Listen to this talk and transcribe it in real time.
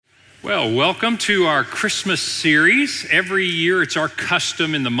Well, welcome to our Christmas series. Every year it's our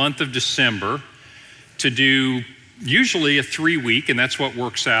custom in the month of December to do usually a 3-week, and that's what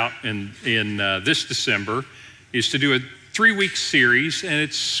works out in this December, is to do a 3-week series, and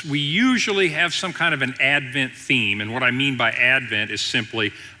we usually have some kind of an Advent theme. And what I mean by Advent is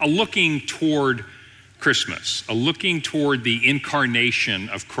simply a looking toward Christmas, a looking toward the incarnation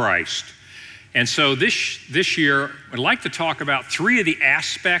of Christ. And so this year, I'd like to talk about 3 of the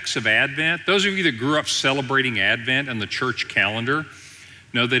aspects of Advent. Those of you that grew up celebrating Advent on the church calendar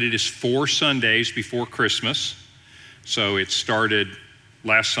know that it is 4 Sundays before Christmas. So it started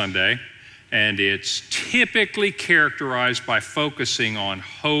last Sunday, and it's typically characterized by focusing on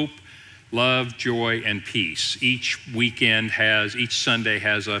hope, love, joy, and peace. Each Sunday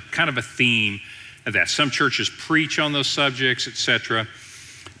has a kind of a theme of that. Some churches preach on those subjects, etc.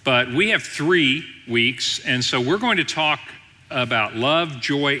 But we have 3 weeks, and so we're going to talk about love,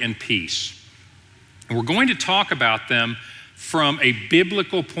 joy, and peace. And we're going to talk about them from a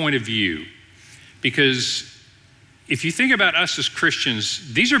biblical point of view, because if you think about us as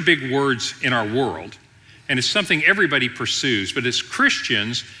Christians, these are big words in our world, and it's something everybody pursues. But as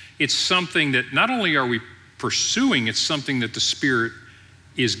Christians, it's something that not only are we pursuing, it's something that the Spirit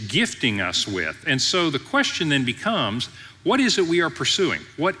is gifting us with. And so the question then becomes, what is it we are pursuing?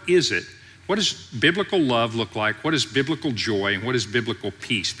 What is it? What does biblical love look like? What is biblical joy? And what is biblical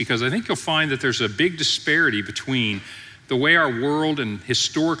peace? Because I think you'll find that there's a big disparity between the way our world and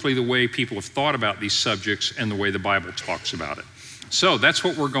historically the way people have thought about these subjects and the way the Bible talks about it. So that's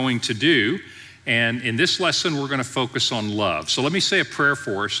what we're going to do. And in this lesson, we're going to focus on love. So let me say a prayer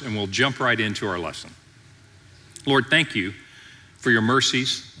for us, and we'll jump right into our lesson. Lord, thank you for your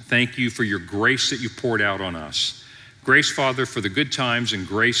mercies. Thank you for your grace that you poured out on us. Grace, Father, for the good times and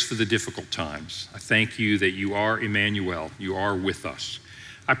grace for the difficult times. I thank you that you are Emmanuel. You are with us.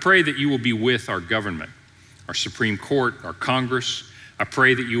 I pray that you will be with our government, our Supreme Court, our Congress. I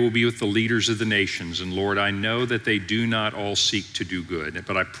pray that you will be with the leaders of the nations. And Lord, I know that they do not all seek to do good,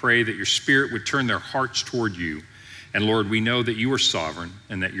 but I pray that your Spirit would turn their hearts toward you. And Lord, we know that you are sovereign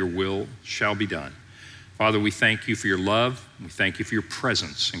and that your will shall be done. Father, we thank you for your love. We thank you for your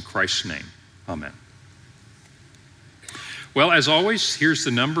presence. In Christ's name, amen. Well, as always, here's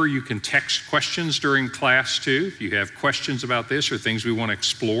the number. You can text questions during class too. If you have questions about this or things we want to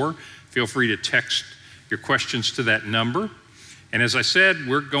explore, feel free to text your questions to that number. And as I said,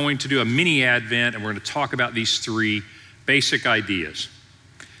 we're going to do a mini Advent, and we're going to talk about these 3 basic ideas.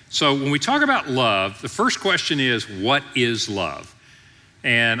 So when we talk about love, the first question is, what is love?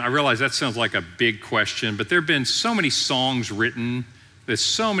 And I realize that sounds like a big question, but there have been so many songs written. There's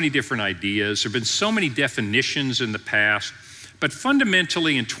so many different ideas. There have been so many definitions in the past. But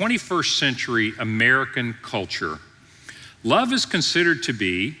fundamentally, in 21st century American culture, love is considered to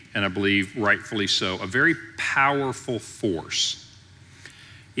be, and I believe rightfully so, a very powerful force.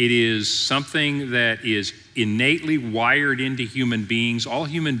 It is something that is innately wired into human beings. All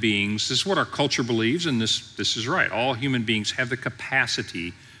human beings, this is what our culture believes, and this is right. All human beings have the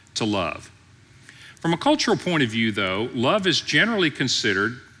capacity to love. From a cultural point of view, though, love is generally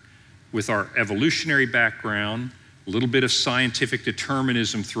considered, with our evolutionary background, a little bit of scientific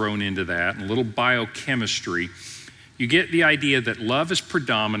determinism thrown into that, and a little biochemistry, you get the idea that love is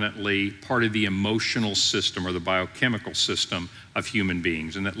predominantly part of the emotional system or the biochemical system of human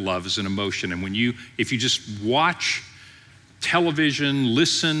beings, and that love is an emotion. And if you just watch television,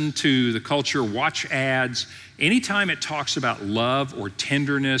 listen to the culture, watch ads, anytime it talks about love or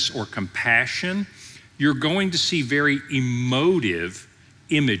tenderness or compassion, you're going to see very emotive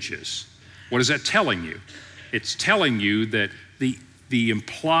images. What is that telling you? It's telling you that the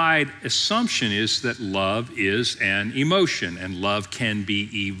implied assumption is that love is an emotion, and love can be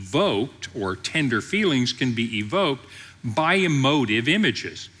evoked, or tender feelings can be evoked by emotive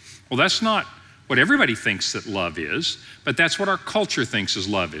images. Well, that's not what everybody thinks that love is, but that's what our culture thinks as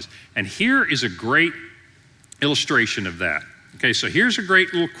love is. And here is a great illustration of that. Okay, so here's a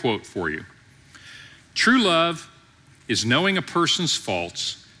great little quote for you. True love is knowing a person's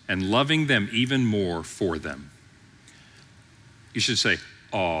faults and loving them even more for them. You should say,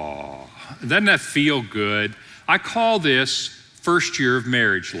 "Aw." Doesn't that feel good? I call this first year of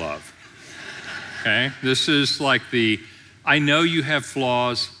marriage love. Okay? This is like I know you have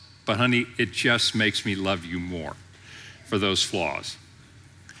flaws, but honey, it just makes me love you more for those flaws.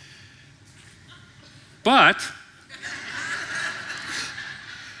 But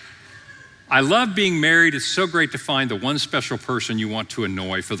I love being married. It's so great to find the one special person you want to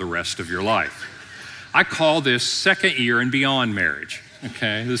annoy for the rest of your life. I call this second year and beyond marriage,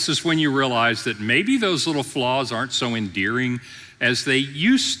 okay? This is when you realize that maybe those little flaws aren't so endearing as they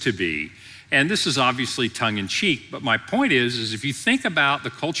used to be. And this is obviously tongue-in-cheek, but my point is if you think about the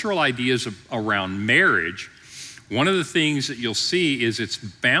cultural ideas around marriage, one of the things that you'll see is it's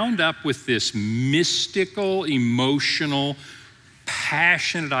bound up with this mystical, emotional,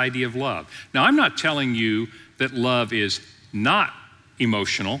 passionate idea of love. Now, I'm not telling you that love is not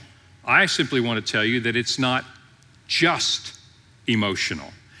emotional. I simply want to tell you that it's not just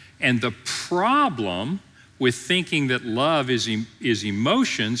emotional. And the problem with thinking that love is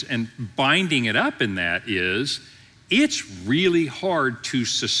emotions and binding it up in that is it's really hard to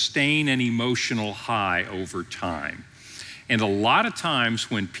sustain an emotional high over time. And a lot of times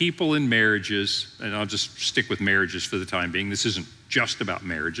when people in marriages, and I'll just stick with marriages for the time being, this isn't just about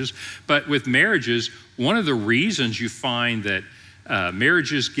marriages, but with marriages, one of the reasons you find that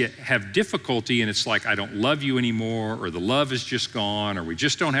marriages have difficulty and it's like, I don't love you anymore, or the love is just gone, or we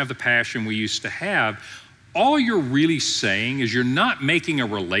just don't have the passion we used to have, all you're really saying is you're not making a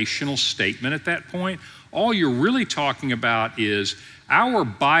relational statement at that point. All you're really talking about is our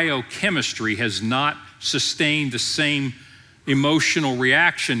biochemistry has not sustained the same emotional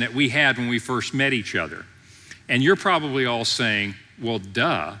reaction that we had when we first met each other. And you're probably all saying, well,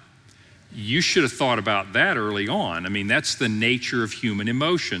 duh, you should have thought about that early on. I mean, that's the nature of human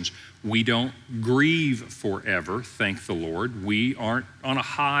emotions. We don't grieve forever, thank the Lord. We aren't on a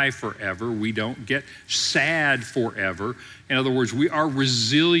high forever. We don't get sad forever. In other words, we are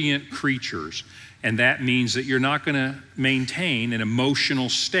resilient creatures. And that means that you're not going to maintain an emotional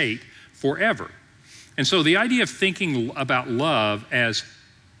state forever. And so the idea of thinking about love as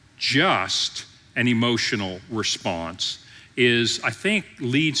just an emotional response is, I think,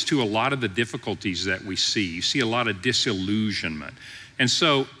 leads to a lot of the difficulties that we see. You see a lot of disillusionment. And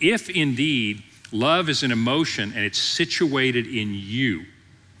so if indeed love is an emotion and it's situated in you,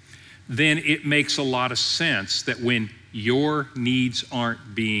 then it makes a lot of sense that when your needs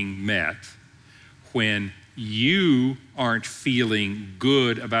aren't being met, when you aren't feeling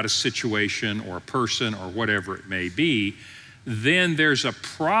good about a situation or a person or whatever it may be, then there's a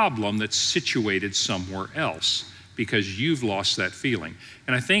problem that's situated somewhere else because you've lost that feeling.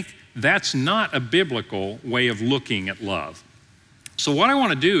 And I think that's not a biblical way of looking at love. So what I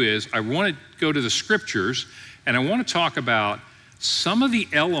want to do is I want to go to the scriptures and I want to talk about some of the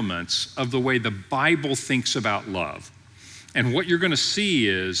elements of the way the Bible thinks about love. And what you're going to see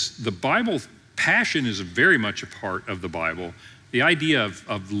is the Bible, passion is very much a part of the Bible. The idea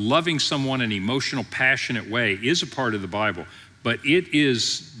of loving someone in an emotional, passionate way is a part of the Bible, but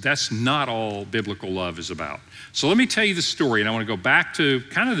that's not all biblical love is about. So let me tell you the story, and I want to go back to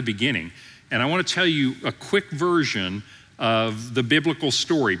kind of the beginning, and I want to tell you a quick version of the biblical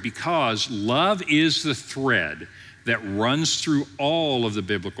story, because love is the thread that runs through all of the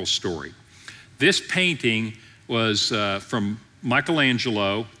biblical story. This painting was from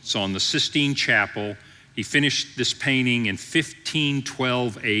Michelangelo. It's on the Sistine Chapel. He finished this painting in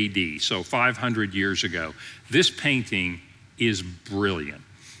 1512 AD, so 500 years ago. This painting is brilliant.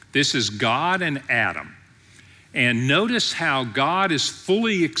 This is God and Adam. And notice how God has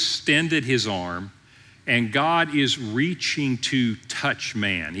fully extended his arm and God is reaching to touch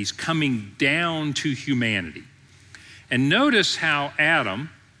man. He's coming down to humanity. And notice how Adam,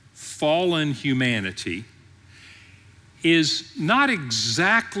 fallen humanity, is not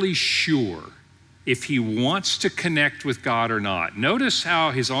exactly sure if he wants to connect with God or not. Notice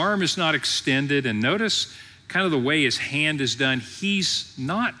how his arm is not extended, and notice kind of the way his hand is done. He's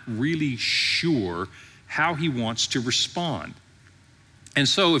not really sure how he wants to respond. And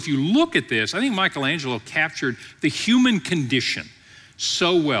so if you look at this, I think Michelangelo captured the human condition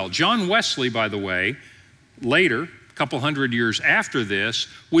so well. John Wesley, by the way, later, a couple hundred years after this,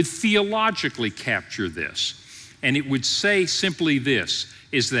 would theologically capture this. And it would say simply this,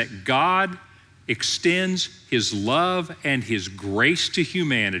 is that God extends his love and his grace to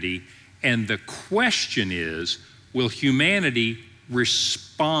humanity, and the question is, will humanity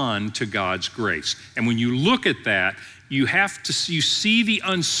respond to God's grace? And when you look at that, you see the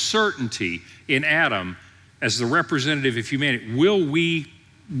uncertainty in Adam as the representative of humanity. Will we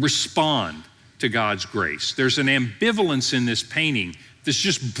respond to God's grace? There's an ambivalence in this painting that's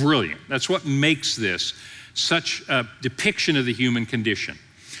just brilliant. That's what makes this such a depiction of the human condition.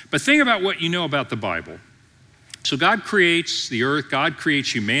 But think about what you know about the Bible. So God creates the earth, God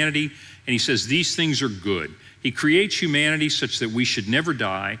creates humanity, and he says these things are good. He creates humanity such that we should never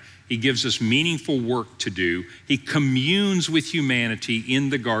die. He gives us meaningful work to do. He communes with humanity in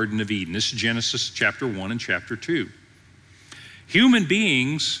the Garden of Eden. This is Genesis chapter 1 and chapter 2. Human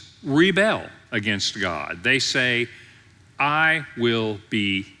beings rebel against God. They say, I will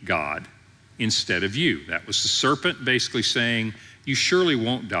be God instead of you. That was the serpent basically saying, You surely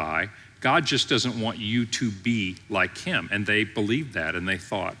won't die. God just doesn't want you to be like him. And they believed that, and they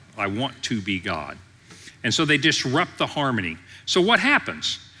thought, I want to be God. And so they disrupt the harmony. So what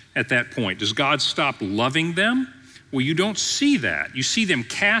happens at that point? Does God stop loving them? Well, you don't see that. You see them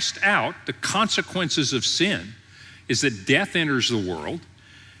cast out. The consequences of sin is that death enters the world,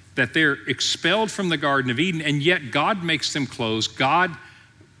 that they're expelled from the Garden of Eden, and yet God makes them close. God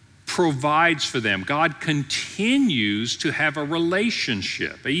provides for them. God continues to have a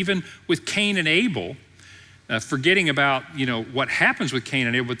relationship. Even with Cain and Abel, forgetting about what happens with Cain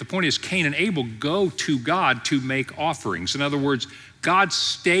and Abel, but the point is Cain and Abel go to God to make offerings. In other words, God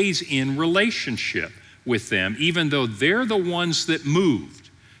stays in relationship with them, even though they're the ones that moved.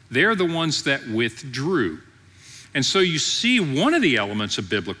 They're the ones that withdrew. And so you see one of the elements of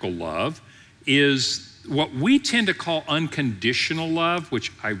biblical love is what we tend to call unconditional love,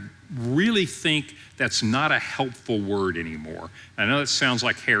 which I really think that's not a helpful word anymore. I know that sounds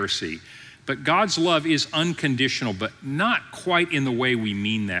like heresy, but God's love is unconditional, but not quite in the way we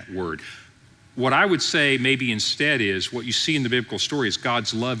mean that word. What I would say maybe instead is what you see in the biblical story is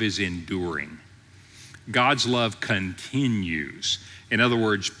God's love is enduring. God's love continues. In other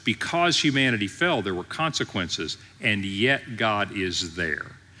words, because humanity fell, there were consequences, and yet God is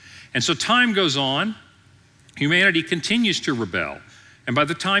there. And so time goes on, humanity continues to rebel. And by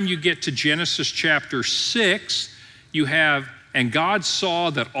the time you get to Genesis chapter 6, you have, and God saw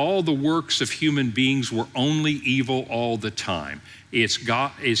that all the works of human beings were only evil all the time. It's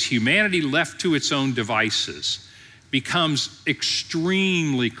humanity left to its own devices, becomes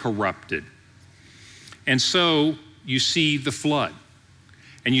extremely corrupted. And so you see the flood,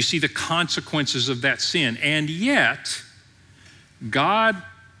 and you see the consequences of that sin. And yet, God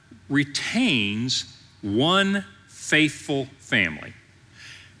retains one faithful family.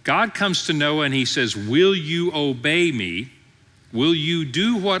 God comes to Noah and he says, will you obey me? Will you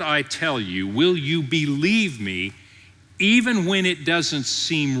do what I tell you? Will you believe me even when it doesn't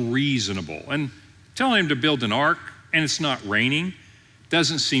seem reasonable? And telling him to build an ark and it's not raining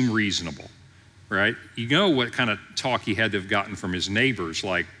doesn't seem reasonable, right? You know what kind of talk he had to have gotten from his neighbors,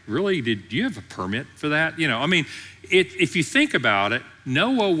 like, really, do you have a permit for that? If you think about it,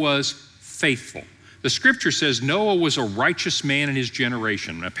 Noah was faithful. The scripture says Noah was a righteous man in his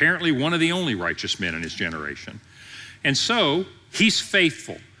generation, apparently one of the only righteous men in his generation. And so he's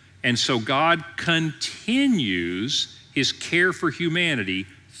faithful. And so God continues his care for humanity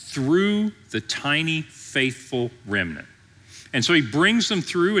through the tiny, faithful remnant. And so he brings them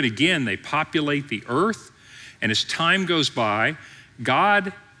through, and again, they populate the earth. And as time goes by,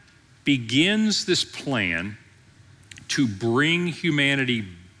 God begins this plan to bring humanity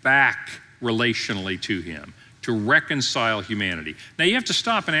back relationally to him, to reconcile humanity. Now you have to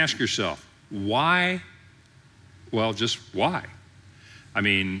stop and ask yourself, why? Well, just why?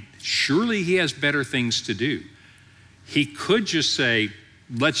 Surely he has better things to do. He could just say,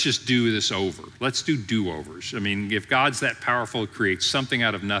 let's just do this over. Let's do do-overs. If God's that powerful to create something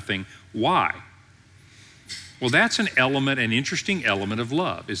out of nothing, why? Well, that's an interesting element of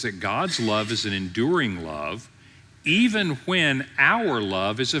love, is that God's love is an enduring love, even when our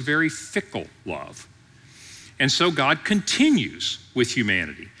love is a very fickle love. And so God continues with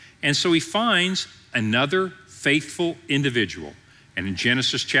humanity. And so he finds another faithful individual. And in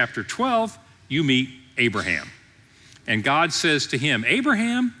Genesis chapter 12, you meet Abraham. And God says to him,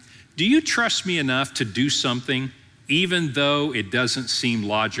 Abraham, do you trust me enough to do something even though it doesn't seem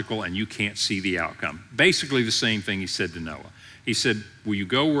logical and you can't see the outcome? Basically the same thing he said to Noah. He said, will you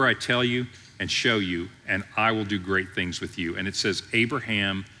go where I tell you and show you, and I will do great things with you? And it says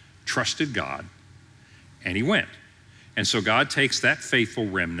Abraham trusted God, and he went. And so God takes that faithful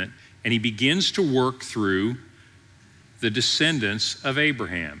remnant, and he begins to work through the descendants of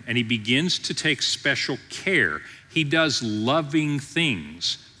Abraham, and he begins to take special care. He does loving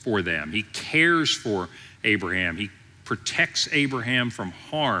things for them. He cares for Abraham. He protects Abraham from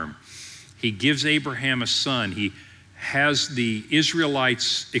harm. He gives Abraham a son. He has the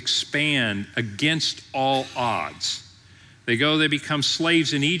Israelites expand against all odds. They become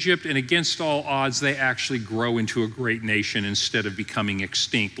slaves in Egypt, and against all odds, they actually grow into a great nation instead of becoming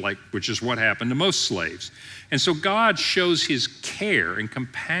extinct, which is what happened to most slaves. And so God shows his care and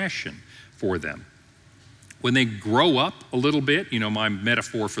compassion for them. When they grow up a little bit, my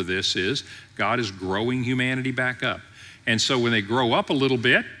metaphor for this is God is growing humanity back up. And so when they grow up a little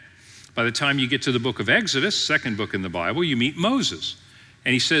bit, by the time you get to the book of Exodus, second book in the Bible, you meet Moses.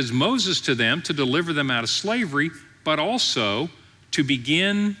 And he says Moses to them to deliver them out of slavery, but also to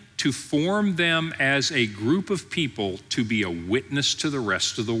begin to form them as a group of people to be a witness to the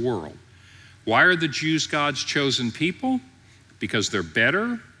rest of the world. Why are the Jews God's chosen people? Because they're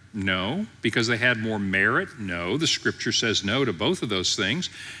better? No. Because they had more merit? No. The scripture says no to both of those things.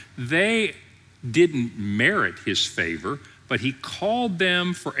 They didn't merit his favor, but he called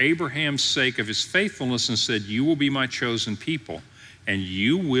them for Abraham's sake of his faithfulness and said, you will be my chosen people, and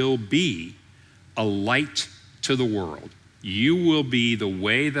you will be a light to the world. You will be the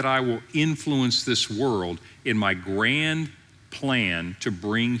way that I will influence this world in my grand plan to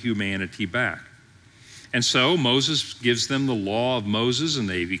bring humanity back. And so Moses gives them the law of Moses, and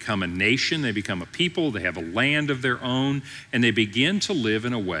they become a nation, they become a people, they have a land of their own, and they begin to live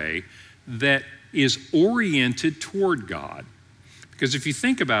in a way that is oriented toward God. Because if you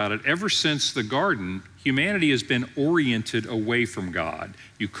think about it, ever since the garden, humanity has been oriented away from God.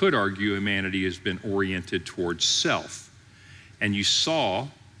 You could argue humanity has been oriented towards self. And you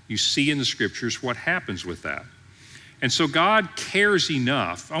see in the scriptures what happens with that. And so God cares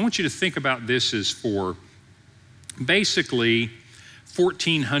enough. I want you to think about this as for basically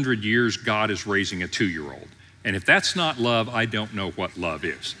 1,400 years, God is raising a 2-year-old. And if that's not love, I don't know what love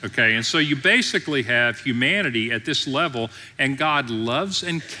is, okay? And so you basically have humanity at this level, and God loves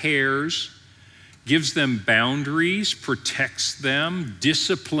and cares, gives them boundaries, protects them,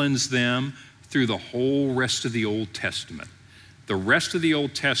 disciplines them through the whole rest of the Old Testament. The rest of the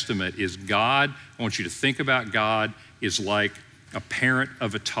Old Testament is God. I want you to think about God is like a parent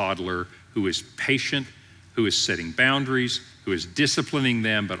of a toddler who is patient, who is setting boundaries, who is disciplining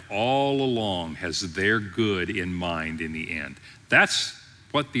them, but all along has their good in mind in the end. That's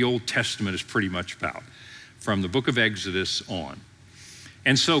what the Old Testament is pretty much about, from the book of Exodus on.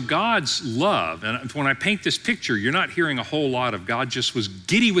 And so God's love, and when I paint this picture, you're not hearing a whole lot of God just was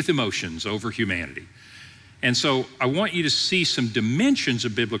giddy with emotions over humanity. And so I want you to see some dimensions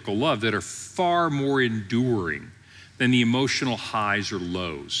of biblical love that are far more enduring than the emotional highs or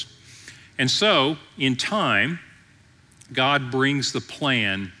lows. And so, in time, God brings the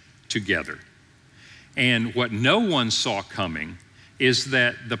plan together. And what no one saw coming is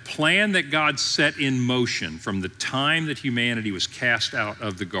that the plan that God set in motion from the time that humanity was cast out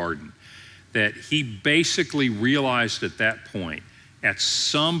of the garden, that he basically realized at that point, at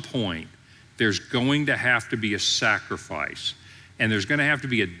some point, there's going to have to be a sacrifice, and there's going to have to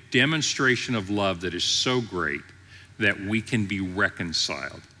be a demonstration of love that is so great that we can be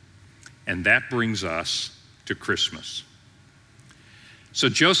reconciled. And that brings us to Christmas. So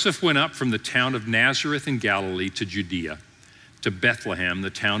Joseph went up from the town of Nazareth in Galilee to Judea, to Bethlehem, the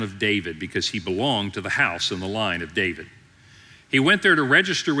town of David, because he belonged to the house and the line of David. He went there to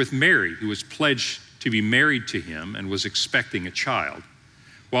register with Mary, who was pledged to be married to him and was expecting a child.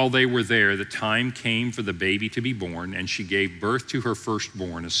 While they were there, the time came for the baby to be born, and she gave birth to her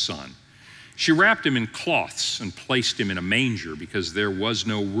firstborn, a son. She wrapped him in cloths and placed him in a manger because there was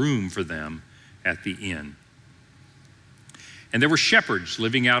no room for them at the inn. And there were shepherds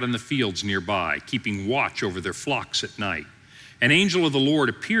living out in the fields nearby, keeping watch over their flocks at night. An angel of the Lord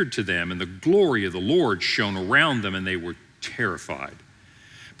appeared to them, and the glory of the Lord shone around them, and they were terrified.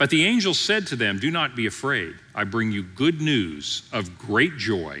 But the angel said to them, "Do not be afraid. I bring you good news of great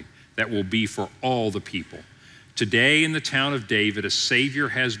joy that will be for all the people. Today in the town of David, a Savior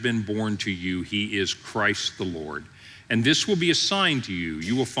has been born to you. He is Christ the Lord. And this will be a sign to you.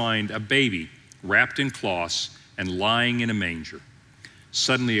 You will find a baby wrapped in cloths and lying in a manger."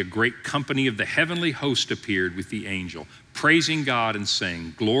 Suddenly a great company of the heavenly host appeared with the angel, praising God and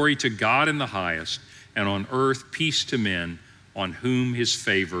saying, "Glory to God in the highest, and on earth peace to men on whom his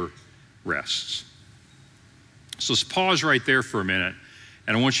favor rests." So let's pause right there for a minute,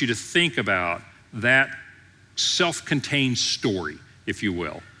 and I want you to think about that self-contained story, if you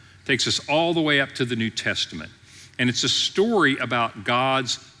will. It takes us all the way up to the New Testament. And it's a story about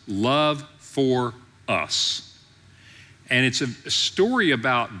God's love for us. And it's a story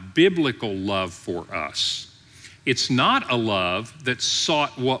about biblical love for us. It's not a love that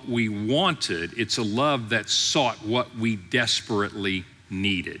sought what we wanted. It's a love that sought what we desperately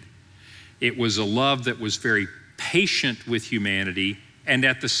needed. It was a love that was very patient with humanity and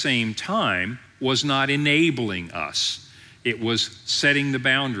at the same time was not enabling us. It was setting the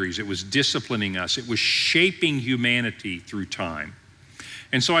boundaries. It was disciplining us. It was shaping humanity through time.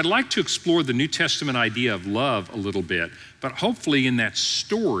 And so I'd like to explore the New Testament idea of love a little bit, but hopefully in that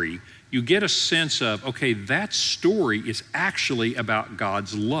story, you get a sense of, okay, that story is actually about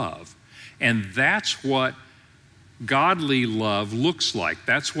God's love. And that's what godly love looks like.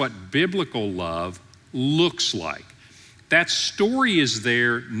 That's what biblical love looks like. That story is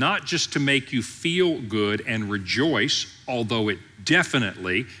there not just to make you feel good and rejoice, although it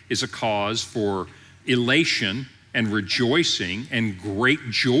definitely is a cause for elation and rejoicing and great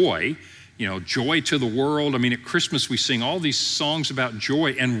joy. joy to the world. I mean, at Christmas we sing all these songs about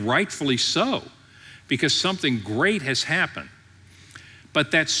joy, and rightfully so, because something great has happened.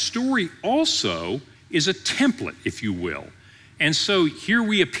 But that story also is a template, if you will. And so here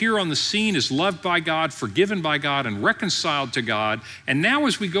we appear on the scene as loved by God, forgiven by God, and reconciled to God. And now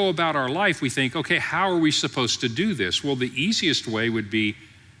as we go about our life, we think, okay, how are we supposed to do this? Well, the easiest way would be,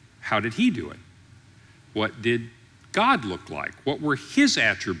 how did he do it? What did God look like? What were his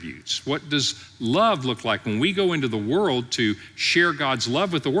attributes? What does love look like? When we go into the world to share God's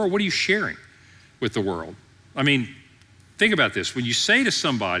love with the world, what are you sharing with the world? I mean, think about this. When you say to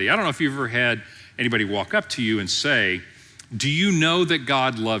somebody, I don't know if you've ever had anybody walk up to you and say, do you know that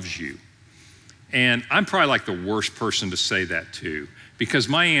God loves you? And I'm probably like the worst person to say that to, because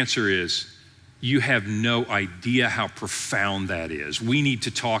my answer is, you have no idea how profound that is. We need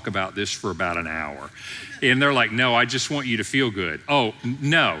to talk about this for about an hour. And they're like, no, I just want you to feel good. Oh,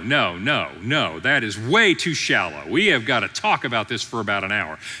 no, that is way too shallow. We have got to talk about this for about an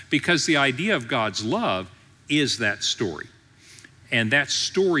hour, because the idea of God's love is that story. And that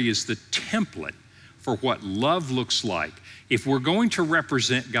story is the template for what love looks like. If we're going to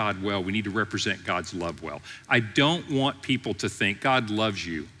represent God well, we need to represent God's love well. I don't want people to think God loves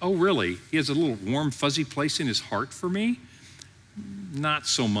you. Oh, really? He has a little warm, fuzzy place in his heart for me? Not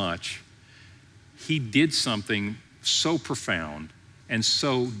so much. He did something so profound and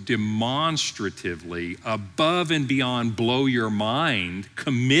so demonstratively above and beyond, blow your mind,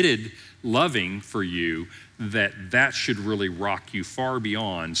 committed loving for you, that should really rock you far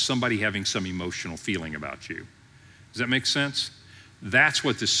beyond somebody having some emotional feeling about you. Does that make sense? That's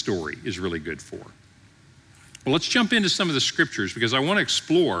what this story is really good for. Well, let's jump into some of the scriptures, because I want to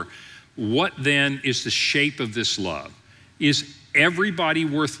explore what then is the shape of this love. Is everybody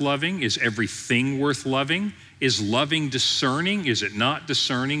worth loving? Is everything worth loving? Is loving discerning? Is it not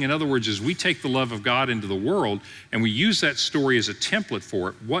discerning? In other words, as we take the love of God into the world and we use that story as a template for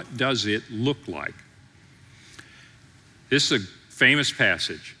it, what does it look like? This is a famous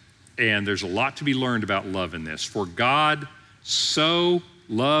passage. And there's a lot to be learned about love in this. For God so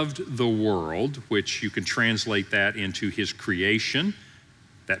loved the world, which you can translate that into his creation.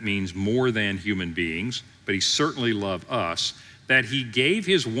 That means more than human beings, but he certainly loved us, that he gave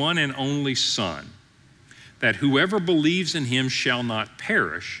his one and only Son, that whoever believes in him shall not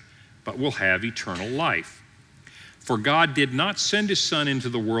perish, but will have eternal life. For God did not send his Son into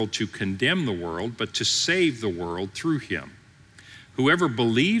the world to condemn the world, but to save the world through him. Whoever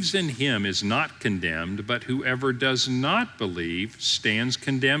believes in him is not condemned, but whoever does not believe stands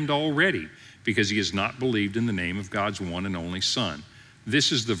condemned already, because he has not believed in the name of God's one and only Son.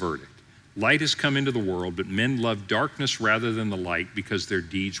 This is the verdict. Light has come into the world, but men love darkness rather than the light, because their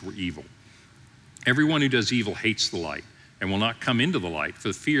deeds were evil. Everyone who does evil hates the light and will not come into the light for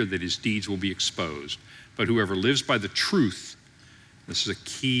the fear that his deeds will be exposed. But whoever lives by the truth, this is a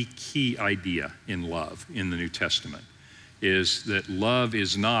key idea in love in the New Testament, is that love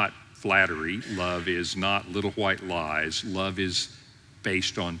is not flattery, love is not little white lies, love is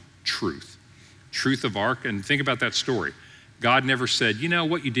based on truth. Truth of arc, and think about that story. God never said,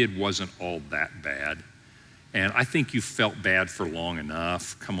 what you did wasn't all that bad, and I think you felt bad for long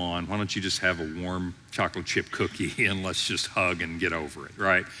enough. Come on, why don't you just have a warm chocolate chip cookie and let's just hug and get over it,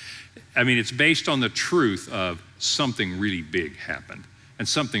 right? I mean, it's based on the truth of something really big happened and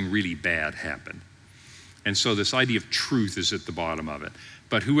something really bad happened. And so this idea of truth is at the bottom of it.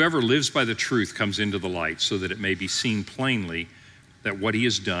 But whoever lives by the truth comes into the light, so that it may be seen plainly that what he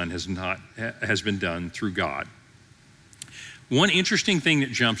has done has been done through God. One interesting thing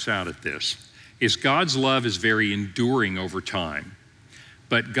that jumps out at this is God's love is very enduring over time.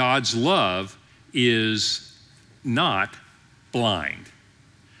 But God's love is not blind.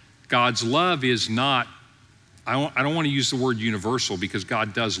 God's love is not, I don't want to use the word universal, because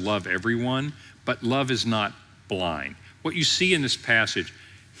God does love everyone, but love is not blind. What you see in this passage,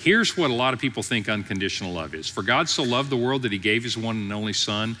 here's what a lot of people think unconditional love is. For God so loved the world that he gave his one and only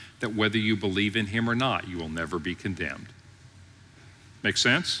Son, that whether you believe in him or not, you will never be condemned. Make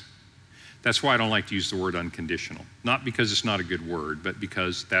sense? That's why I don't like to use the word unconditional. Not because it's not a good word, but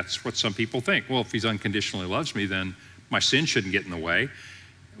because that's what some people think. Well, if he unconditionally loves me, then my sin shouldn't get in the way.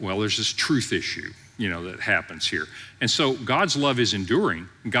 Well, there's this truth issue, that happens here. And so God's love is enduring.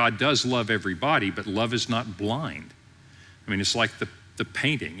 God does love everybody, but love is not blind. I mean, it's like the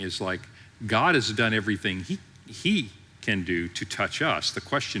painting is like God has done everything he can do to touch us. The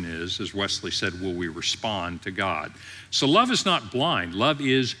question is, as Wesley said, will we respond to God? So love is not blind. Love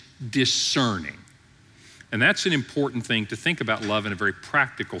is discerning. And that's an important thing to think about love in a very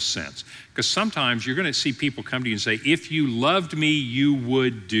practical sense. Because sometimes you're going to see people come to you and say, if you loved me, you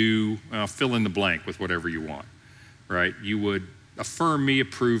would do, fill in the blank with whatever you want, right? You would affirm me,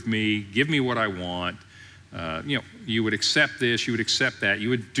 approve me, give me what I want. You would accept this, you would accept that, you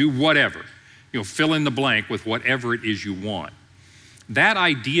would do whatever. Fill in the blank with whatever it is you want. That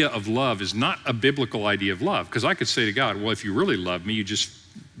idea of love is not a biblical idea of love, because I could say to God, well, if you really love me,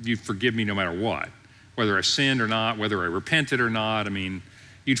 you'd forgive me no matter what. Whether I sinned or not, whether I repented or not. I mean,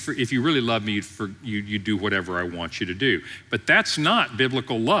 if you really love me, you'd do whatever I want you to do. But that's not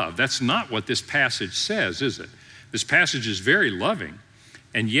biblical love. That's not what this passage says, is it? This passage is very loving,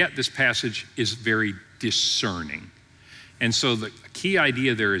 and yet this passage is very discerning. And so the key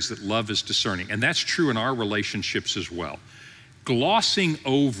idea there is that love is discerning, and that's true in our relationships as well. Glossing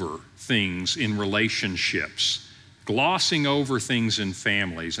over things in relationships, glossing over things in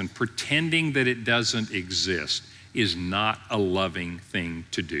families and pretending that it doesn't exist is not a loving thing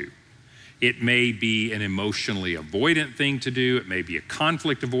to do. It may be an emotionally avoidant thing to do. It may be a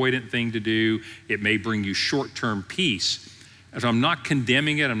conflict avoidant thing to do. It may bring you short-term peace. If I'm not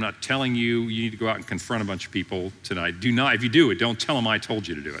condemning it, I'm not telling you need to go out and confront a bunch of people tonight. Do not, if you do it, don't tell them I told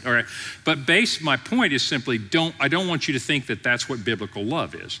you to do it, all right? But my point is simply, I don't want you to think that that's what biblical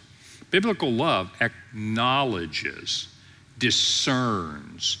love is. Biblical love acknowledges,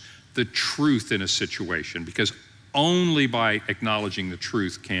 discerns the truth in a situation, because only by acknowledging the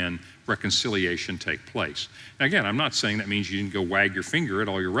truth can reconciliation take place. Now again, I'm not saying that means you can go wag your finger at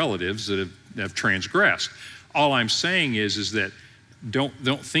all your relatives that have transgressed. All I'm saying is that don't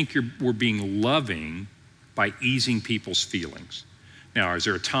think we're being loving by easing people's feelings. Now, is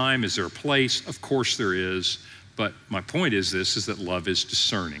there a time, is there a place? Of course there is, but my point is that love is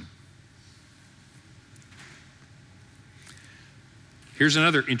discerning. Here's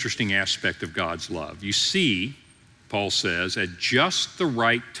another interesting aspect of God's love. You see, Paul says, at just the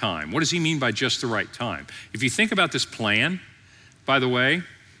right time. What does he mean by just the right time? If you think about this plan, by the way,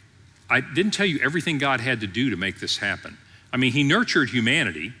 I didn't tell you everything God had to do to make this happen. I mean, he nurtured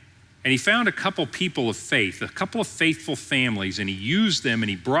humanity, and he found a couple people of faith, a couple of faithful families, and he used them and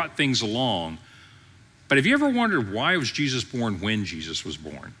he brought things along. But have you ever wondered why was Jesus born when Jesus was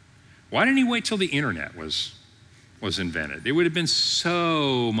born? Why didn't he wait till the internet was invented? It would have been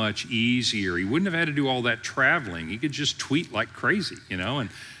so much easier. He wouldn't have had to do all that traveling. He could just tweet like crazy, and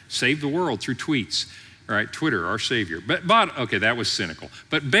save the world through tweets. All right, Twitter, our savior. But okay, that was cynical.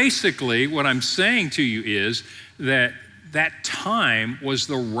 But basically, what I'm saying to you is that time was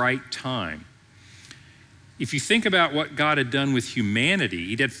the right time. If you think about what God had done with humanity,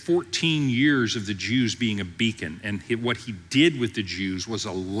 he'd had 14 years of the Jews being a beacon, and what he did with the Jews was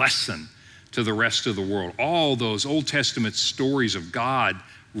a lesson to the rest of the world. All those Old Testament stories of God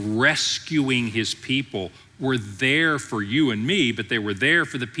rescuing his people were there for you and me, but they were there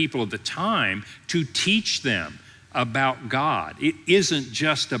for the people of the time to teach them about God. It isn't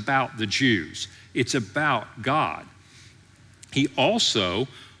just about the Jews, it's about God. He also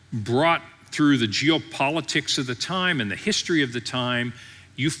brought through the geopolitics of the time and the history of the time,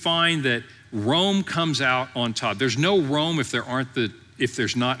 you find that Rome comes out on top. There's no Rome if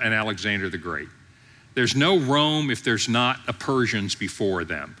there's not an Alexander the Great. There's no Rome if there's not a Persians before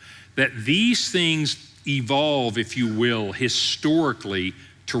them. That these things evolve, if you will, historically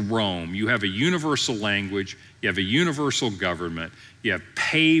to Rome. You have a universal language, you have a universal government, you have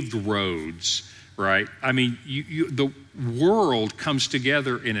paved roads, right? I mean, the world comes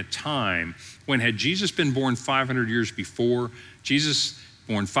together in a time when, had Jesus been born 500 years before, Jesus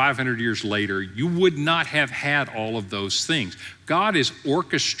born 500 years later, you would not have had all of those things. God is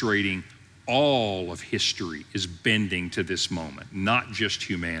orchestrating all of history, is bending to this moment, not just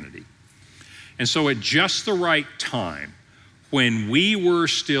humanity. And so at just the right time, when we were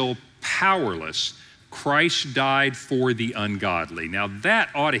still powerless, Christ died for the ungodly. Now that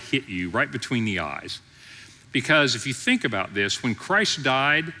ought to hit you right between the eyes. Because if you think about this, when Christ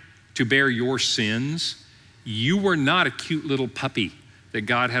died to bear your sins, you were not a cute little puppy that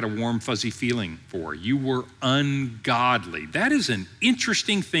God had a warm, fuzzy feeling for. You were ungodly. That is an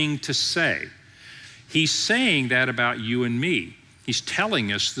interesting thing to say. He's saying that about you and me. He's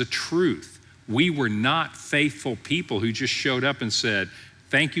telling us the truth. We were not faithful people who just showed up and said,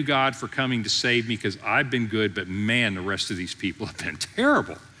 thank you, God, for coming to save me because I've been good, but man, the rest of these people have been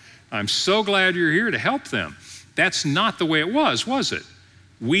terrible. I'm so glad you're here to help them. That's not the way it was it?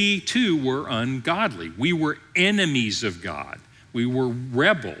 We too were ungodly. We were enemies of God. We were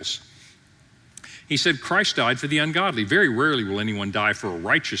rebels. He said Christ died for the ungodly. Very rarely will anyone die for a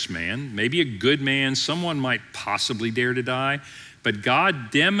righteous man. Maybe a good man, someone might possibly dare to die. But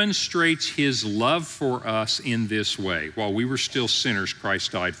God demonstrates his love for us in this way. While we were still sinners,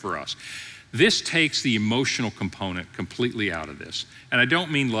 Christ died for us. This takes the emotional component completely out of this. And I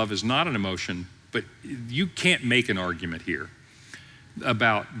don't mean love is not an emotion, but you can't make an argument here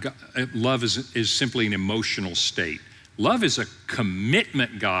about love is simply an emotional state. Love is a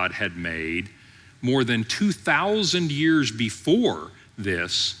commitment God had made more than 2,000 years before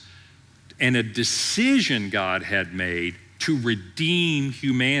this, and a decision God had made to redeem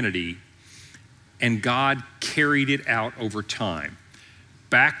humanity, and God carried it out over time.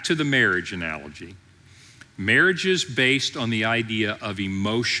 Back to the marriage analogy. Marriage is based on the idea of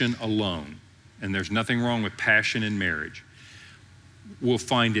emotion alone, and there's nothing wrong with passion in marriage. We'll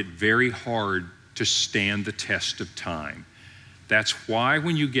find it very hard to stand the test of time. That's why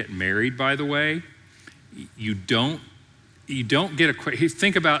when you get married, by the way, you don't get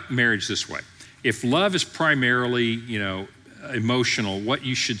think about marriage this way. If love is primarily, emotional, what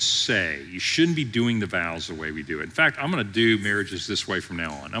you should say, you shouldn't be doing the vows the way we do it. In fact, I'm going to do marriages this way from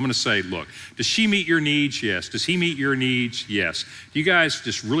now on. I'm going to say, look, does she meet your needs? Yes. Does he meet your needs? Yes. Do you guys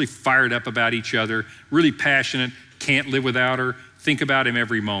just really fired up about each other, really passionate, can't live without her, think about him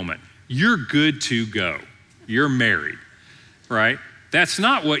every moment? You're good to go. You're married, right? That's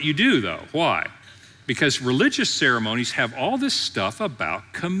not what you do, though. Why? Because religious ceremonies have all this stuff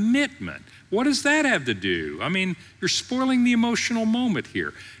about commitment. What does that have to do? I mean, you're spoiling the emotional moment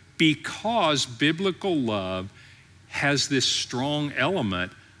here, because biblical love has this strong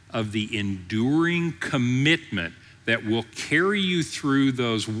element of the enduring commitment that will carry you through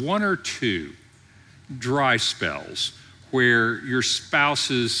those one or two dry spells where your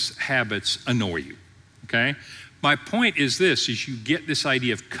spouse's habits annoy you, okay? My point is this, is you get this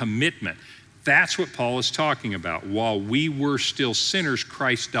idea of commitment. That's what Paul is talking about. While we were still sinners,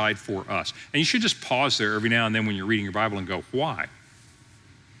 Christ died for us. And you should just pause there every now and then when you're reading your Bible and go, why?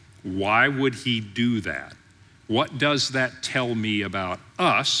 Why would he do that? What does that tell me about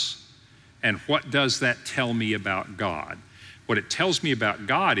us? And what does that tell me about God? What it tells me about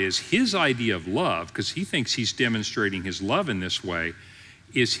God is his idea of love, because he thinks he's demonstrating his love in this way,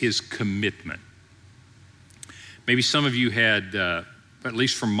 is his commitment. Maybe some of you had, at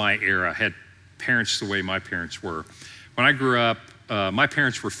least from my era, had parents the way my parents were. When I grew up, my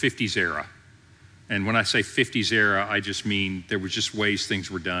parents were 50s era. And when I say 50s era, I just mean there were just ways things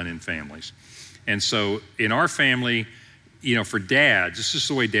were done in families. And so in our family, for dads, this is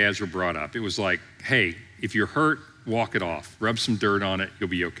the way dads were brought up. It was like, hey, if you're hurt, walk it off. Rub some dirt on it, you'll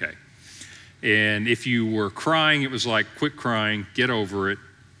be okay. And if you were crying, it was like, quit crying, get over it,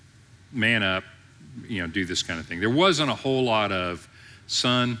 man up, do this kind of thing. There wasn't a whole lot of,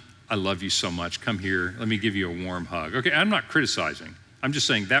 son, I love you so much. Come here. Let me give you a warm hug. Okay, I'm not criticizing. I'm just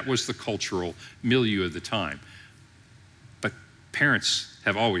saying that was the cultural milieu of the time. But parents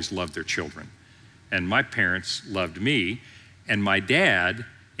have always loved their children. And my parents loved me. And my dad,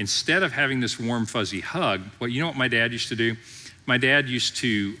 instead of having this warm, fuzzy hug, you know what my dad used to do? My dad used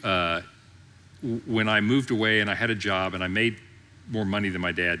to, when I moved away and I had a job and I made more money than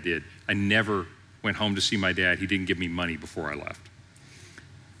my dad did, I never went home to see my dad. He didn't give me money before I left.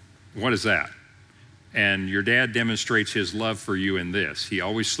 What is that? And your dad demonstrates his love for you in this. He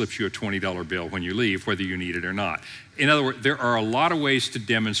always slips you a $20 bill when you leave, whether you need it or not. In other words, there are a lot of ways to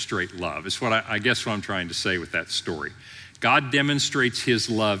demonstrate love. It's what I guess what I'm trying to say with that story. God demonstrates his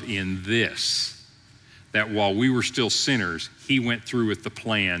love in this, that while we were still sinners, he went through with the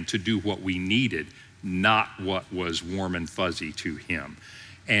plan to do what we needed, not what was warm and fuzzy to him.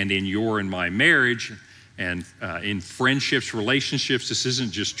 And in your and my marriage, and in friendships, relationships, this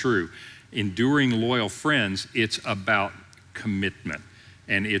isn't just true. Enduring loyal friends, it's about commitment.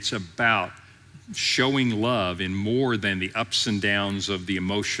 And it's about showing love in more than the ups and downs of the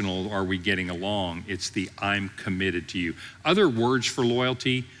emotional, are we getting along? It's the I'm committed to you. Other words for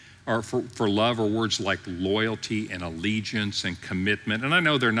loyalty or for love are words like loyalty and allegiance and commitment. And I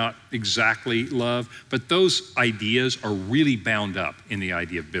know they're not exactly love, but those ideas are really bound up in the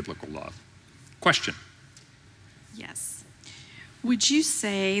idea of biblical love. Question? Yes. Would you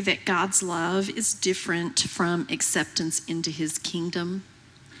say that God's love is different from acceptance into his kingdom?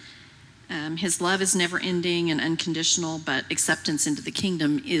 His love is never ending and unconditional, but acceptance into the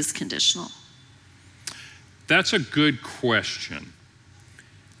kingdom is conditional. That's a good question.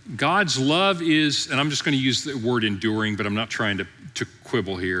 God's love is, and I'm just going to use the word enduring, but I'm not trying to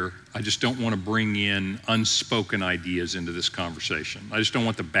quibble here. I just don't want to bring in unspoken ideas into this conversation. I just don't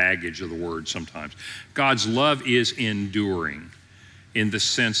want the baggage of the word sometimes. God's love is enduring in the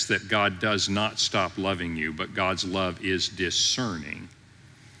sense that God does not stop loving you, but God's love is discerning.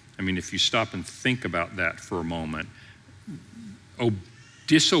 I mean, if you stop and think about that for a moment,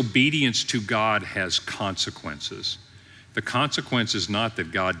 disobedience to God has consequences. The consequence is not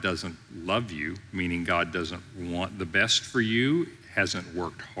that God doesn't love you, meaning God doesn't want the best for you, hasn't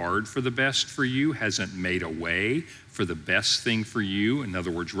worked hard for the best for you, hasn't made a way for the best thing for you. In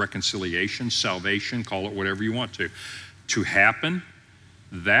other words, reconciliation, salvation, call it whatever you want to happen.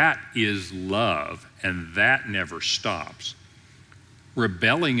 That is love, and that never stops.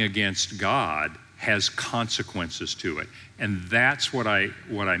 Rebelling against God has consequences to it. And that's what I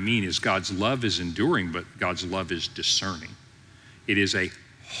mean is God's love is enduring, but God's love is discerning. It is a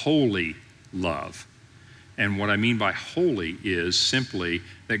holy love. And what I mean by holy is simply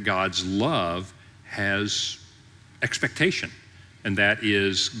that God's love has expectation. And that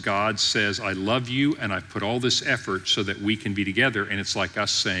is God says, I love you and I put all this effort so that we can be together. And it's like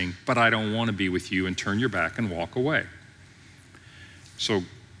us saying, but I don't want to be with you, and turn your back and walk away. So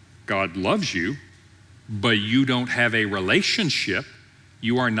God loves you, but you don't have a relationship.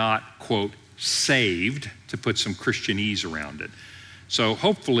 You are not, quote, saved, to put some Christianese around it. So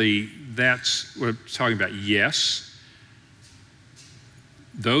hopefully that's what I'm talking about. Yes,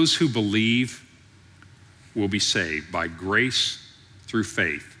 those who believe will be saved by grace through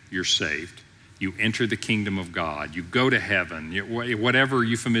faith. You're saved. You enter the kingdom of God. You go to heaven. Whatever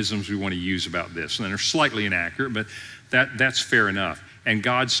euphemisms we want to use about this, and they're slightly inaccurate, but that's fair enough. And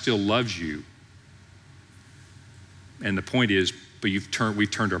God still loves you. And the point is, but we've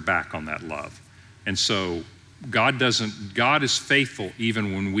turned our back on that love. And so God is faithful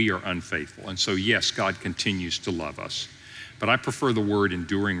even when we are unfaithful. And so yes, God continues to love us. But I prefer the word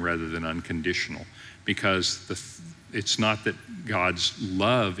enduring rather than unconditional, because it's not that God's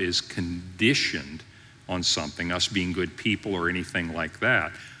love is conditioned on something, us being good people or anything like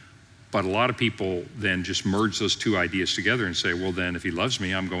that. But a lot of people then just merge those two ideas together and say, well, then if he loves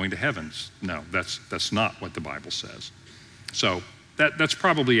me, I'm going to heaven. No, that's not what the Bible says. So that's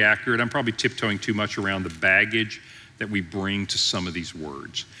probably accurate. I'm probably tiptoeing too much around the baggage that we bring to some of these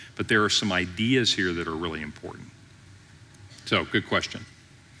words. But there are some ideas here that are really important. So, good question.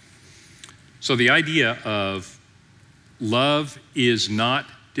 So the idea of love is not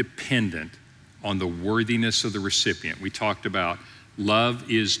dependent on the worthiness of the recipient. We talked about love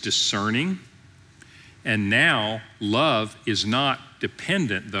is discerning, and now love is not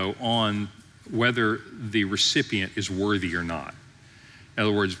dependent, though, on whether the recipient is worthy or not. In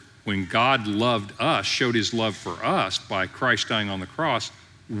other words, when God loved us, showed his love for us by Christ dying on the cross,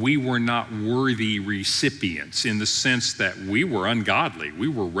 we were not worthy recipients in the sense that we were ungodly, we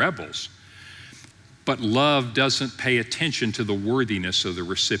were rebels. But love doesn't pay attention to the worthiness of the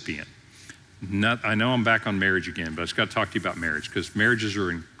recipient. I know I'm back on marriage again, but I've got to talk to you about marriage, because marriages are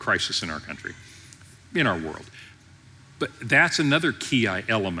in crisis in our country, in our world. But that's another key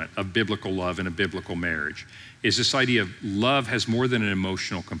element of biblical love in a biblical marriage, is this idea of love has more than an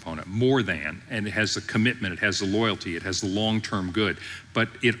emotional component, and it has the commitment, it has the loyalty, it has the long-term good, but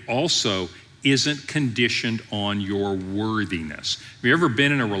it also isn't conditioned on your worthiness. Have you ever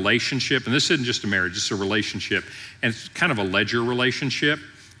been in a relationship, and this isn't just a marriage, it's a relationship, and it's kind of a ledger relationship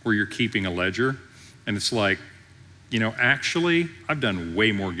where you're keeping a ledger, and it's like, actually, I've done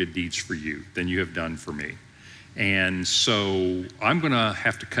way more good deeds for you than you have done for me. And so I'm gonna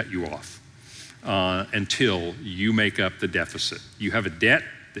have to cut you off until you make up the deficit. You have a debt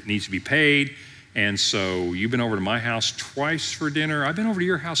that needs to be paid, and so you've been over to my house twice for dinner. I've been over to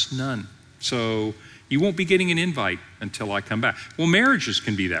your house none. So you won't be getting an invite until I come back. Well, marriages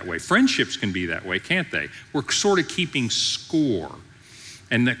can be that way. Friendships can be that way, can't they? We're sort of keeping score.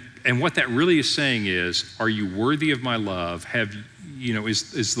 And what that really is saying is, are you worthy of my love?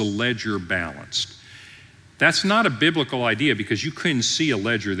 Is the ledger balanced? That's not a biblical idea, because you couldn't see a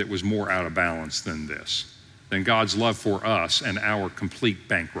ledger that was more out of balance than this, than God's love for us and our complete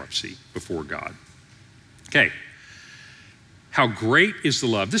bankruptcy before God. Okay. How great is the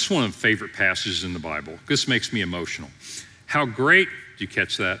love? This is one of the favorite passages in the Bible. This makes me emotional. How great, did you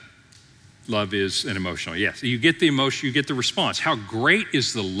catch that? Love is an emotional. Yes, you get the emotion, you get the response. How great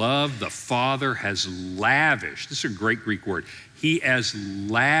is the love the Father has lavished. This is a great Greek word. He has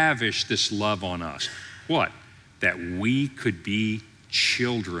lavished this love on us. What? That we could be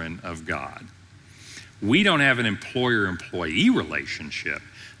children of God. We don't have an employer-employee relationship.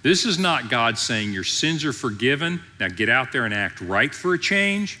 This is not God saying your sins are forgiven, now get out there and act right for a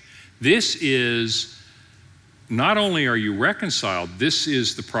change. This is, not only are you reconciled, this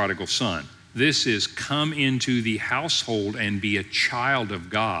is the prodigal son. This is come into the household and be a child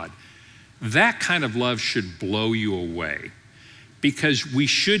of God. That kind of love should blow you away, because we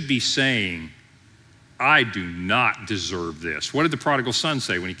should be saying, I do not deserve this. What did the prodigal son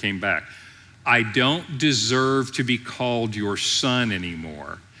say when he came back? I don't deserve to be called your son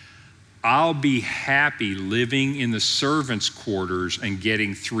anymore. I'll be happy living in the servants' quarters and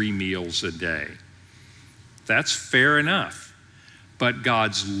getting 3 meals a day. That's fair enough. But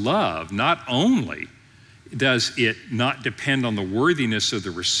God's love, not only does it not depend on the worthiness of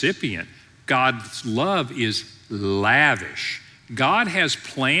the recipient, God's love is lavish. God has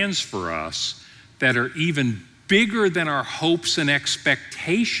plans for us that are even bigger than our hopes and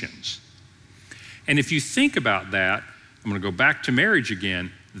expectations. And if you think about that, I'm going to go back to marriage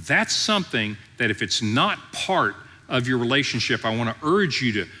again. That's something that if it's not part of your relationship, I want to urge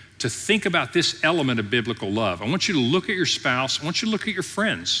you to think about this element of biblical love. I want you to look at your spouse. I want you to look at your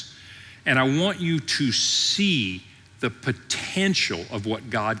friends. And I want you to see the potential of what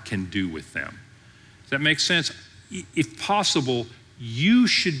God can do with them. Does that make sense? If possible, you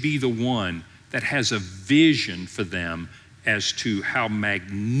should be the one that has a vision for them as to how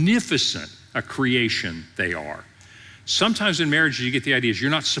magnificent a creation they are. Sometimes in marriages you get the idea is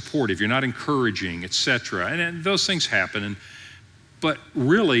you're not supportive, you're not encouraging, etc. And those things happen. But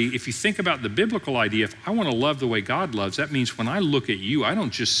really, if you think about the biblical idea, if I want to love the way God loves, that means when I look at you, I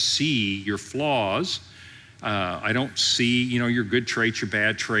don't just see your flaws. I don't see, your good traits, your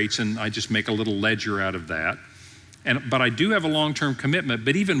bad traits, and I just make a little ledger out of that. But I do have a long-term commitment.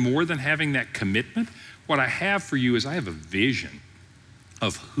 But even more than having that commitment, what I have for you is I have a vision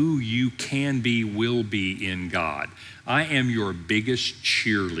of who you can be, will be in God. I am your biggest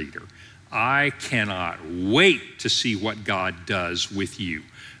cheerleader. I cannot wait to see what God does with you.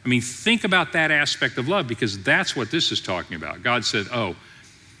 I mean, think about that aspect of love, because that's what this is talking about. God said,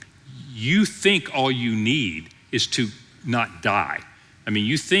 you think all you need is to not die. I mean,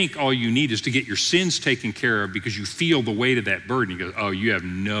 you think all you need is to get your sins taken care of because you feel the weight of that burden. You go, you have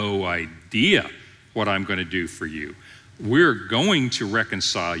no idea what I'm going to do for you. We're going to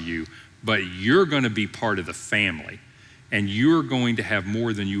reconcile you, but you're going to be part of the family, and you're going to have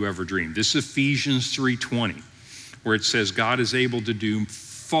more than you ever dreamed. This is Ephesians 3:20, where it says God is able to do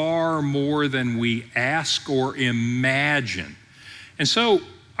far more than we ask or imagine. And so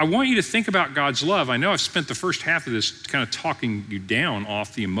I want you to think about God's love. I know I've spent the first half of this kind of talking you down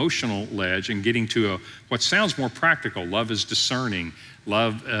off the emotional ledge and getting to what sounds more practical. Love is discerning.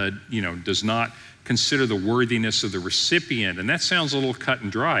 Love, does not consider the worthiness of the recipient. And that sounds a little cut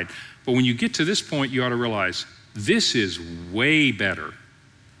and dried. But when you get to this point, you ought to realize this is way better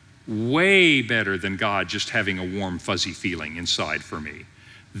than God just having a warm, fuzzy feeling inside for me.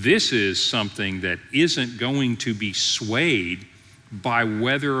 This is something that isn't going to be swayed by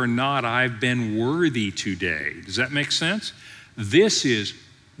whether or not I've been worthy today. Does that make sense? This is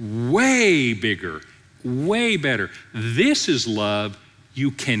way bigger, way better. This is love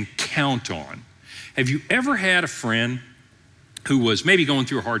you can count on. Have you ever had a friend who was maybe going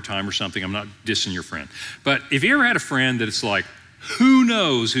through a hard time or something? I'm not dissing your friend. But if you ever had a friend that it's like, who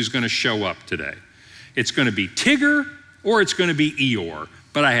knows who's going to show up today? It's going to be Tigger or it's going to be Eeyore,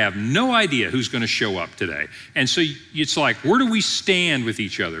 but I have no idea who's going to show up today. And so it's like, where do we stand with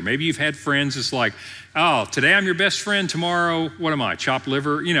each other? Maybe you've had friends, it's like, today I'm your best friend, tomorrow, what am I, chopped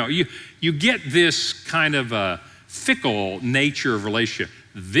liver? You get this kind of a fickle nature of relationship.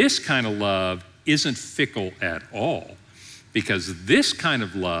 This kind of love isn't fickle at all, because this kind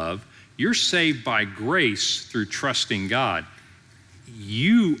of love, you're saved by grace through trusting God.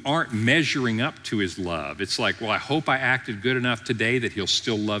 You aren't measuring up to his love. It's like, I hope I acted good enough today that he'll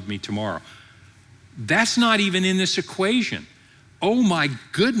still love me tomorrow. That's not even in this equation. Oh my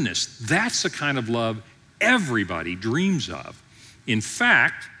goodness, that's the kind of love everybody dreams of. In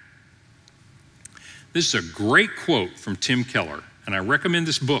fact, this is a great quote from Tim Keller, and I recommend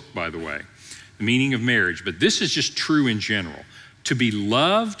this book, by the way, The Meaning of Marriage, but this is just true in general. To be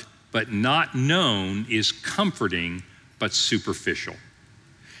loved but not known is comforting but superficial.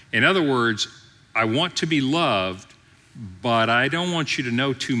 In other words, I want to be loved, but I don't want you to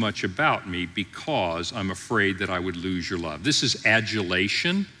know too much about me because I'm afraid that I would lose your love. This is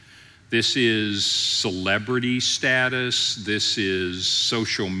adulation. This is celebrity status. This is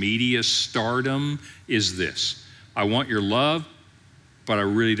social media stardom. Is this. I want your love, but I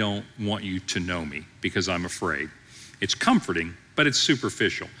really don't want you to know me because I'm afraid. It's comforting, but it's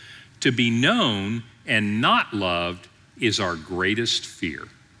superficial. To be known and not loved is our greatest fear.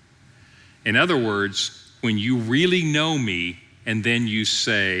 In other words, when you really know me and then you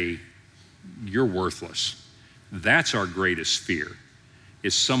say, you're worthless, that's our greatest fear,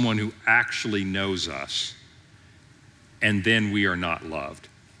 is someone who actually knows us and then we are not loved.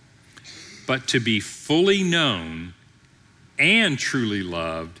 But to be fully known and truly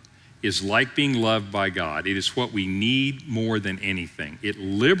loved is like being loved by God. It is what we need more than anything. It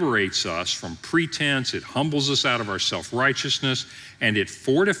liberates us from pretense, it humbles us out of our self-righteousness, and it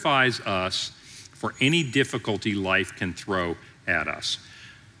fortifies us for any difficulty life can throw at us.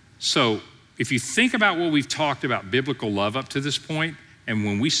 So if you think about what we've talked about biblical love up to this point, and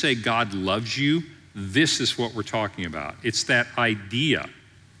when we say God loves you, this is what we're talking about. It's that idea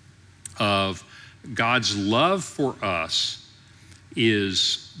of God's love for us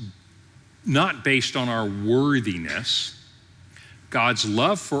is not based on our worthiness. God's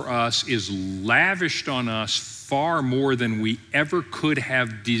love for us is lavished on us far more than we ever could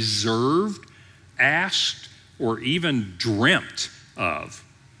have deserved, asked, or even dreamt of.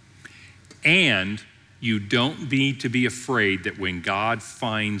 And you don't need to be afraid that when God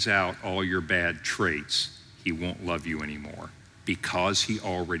finds out all your bad traits, he won't love you anymore, because he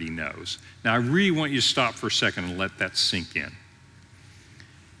already knows. Now, I really want you to stop for a second and let that sink in.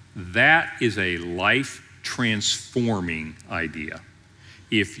 That is a life-transforming idea.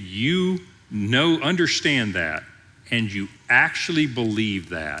 If you understand that, and you actually believe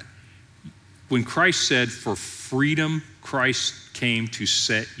that, when Christ said, for freedom, Christ came to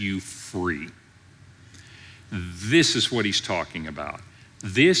set you free. This is what he's talking about.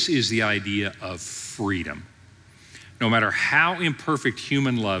 This is the idea of freedom. No matter how imperfect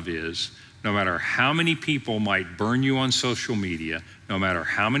human love is, no matter how many people might burn you on social media, no matter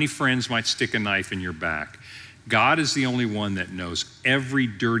how many friends might stick a knife in your back, God is the only one that knows every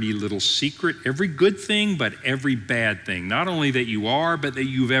dirty little secret, every good thing, but every bad thing, not only that you are, but that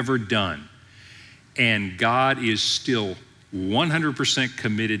you've ever done. And God is still 100%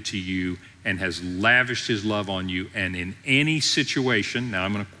 committed to you and has lavished his love on you. And in any situation, now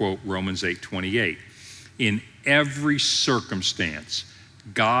I'm going to quote Romans 8:28, in every circumstance,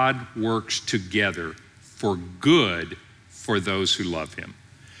 God works together for good for those who love him.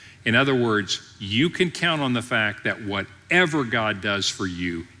 In other words, you can count on the fact that whatever God does for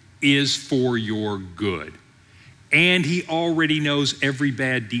you is for your good. And he already knows every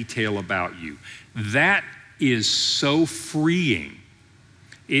bad detail about you. That is so freeing.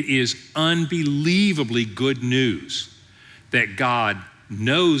 It is unbelievably good news that God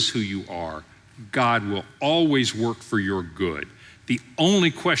knows who you are. God will always work for your good. The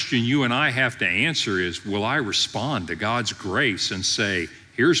only question you and I have to answer is, will I respond to God's grace and say,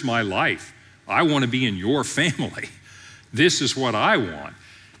 here's my life. I want to be in your family. This is what I want.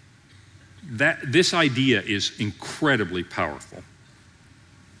 This idea is incredibly powerful.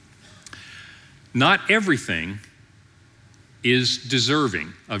 Not everything is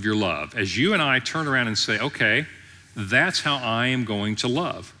deserving of your love. As you and I turn around and say, okay, that's how I am going to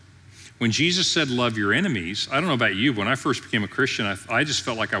love. When Jesus said, love your enemies, I don't know about you, but when I first became a Christian, I just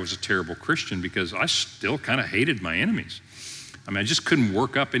felt like I was a terrible Christian because I still kind of hated my enemies. I mean, I just couldn't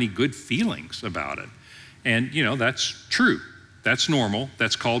work up any good feelings about it. And, that's true. That's normal.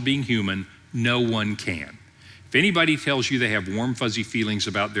 That's called being human. No one can. If anybody tells you they have warm, fuzzy feelings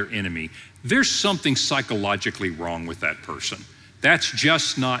about their enemy, there's something psychologically wrong with that person. That's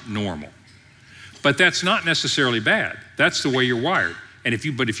just not normal. But that's not necessarily bad. That's the way you're wired. And if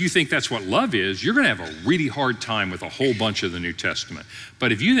you think that's what love is, you're going to have a really hard time with a whole bunch of the New Testament.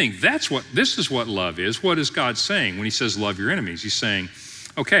 But if you think this is what love is, what is God saying when he says love your enemies? He's saying,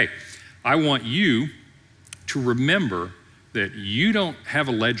 okay, I want you to remember that you don't have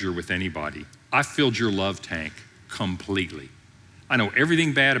a ledger with anybody. I filled your love tank completely. I know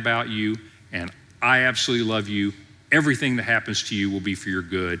everything bad about you, and I absolutely love you. Everything that happens to you will be for your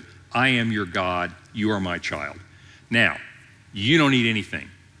good. I am your God. You are my child. Now, you don't need anything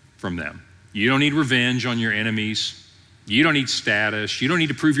from them. You don't need revenge on your enemies. You don't need status. You don't need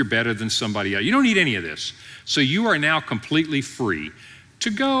to prove you're better than somebody else. You don't need any of this. So you are now completely free to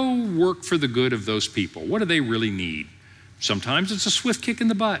go work for the good of those people. What do they really need? Sometimes it's a swift kick in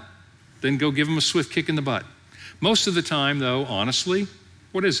the butt. Then go give them a swift kick in the butt. Most of the time, though, honestly,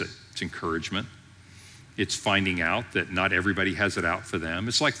 what is it? It's encouragement. It's finding out that not everybody has it out for them.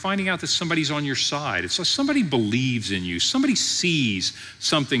 It's like finding out that somebody's on your side. It's like somebody believes in you. Somebody sees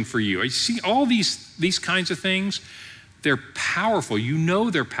something for you. You see all these kinds of things, they're powerful. You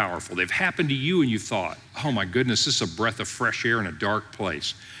know they're powerful. They've happened to you and you thought, oh my goodness, this is a breath of fresh air in a dark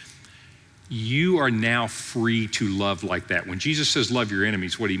place. You are now free to love like that. When Jesus says love your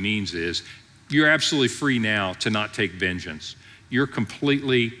enemies, what he means is you're absolutely free now to not take vengeance. You're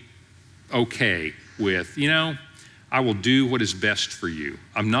completely okay with, I will do what is best for you.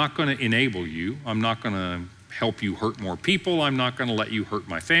 I'm not going to enable you. I'm not going to help you hurt more people. I'm not going to let you hurt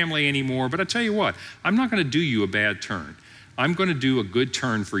my family anymore. But I tell you what, I'm not going to do you a bad turn. I'm going to do a good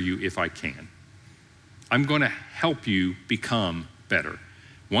turn for you if I can. I'm going to help you become better.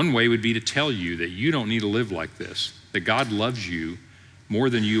 One way would be to tell you that you don't need to live like this, that God loves you more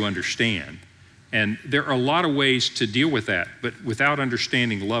than you understand. And there are a lot of ways to deal with that, but without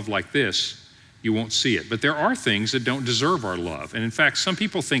understanding love like this, you won't see it. But there are things that don't deserve our love. And in fact, some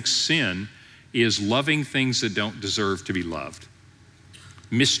people think sin is loving things that don't deserve to be loved.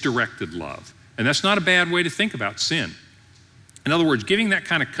 Misdirected love. And that's not a bad way to think about sin. In other words, giving that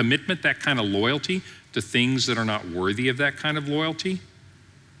kind of commitment, that kind of loyalty to things that are not worthy of that kind of loyalty,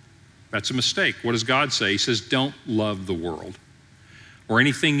 that's a mistake. What does God say? He says, don't love the world or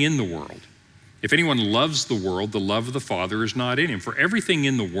anything in the world. If anyone loves the world, the love of the Father is not in him. For everything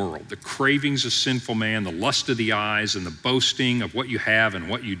in the world, the cravings of sinful man, the lust of the eyes, and the boasting of what you have and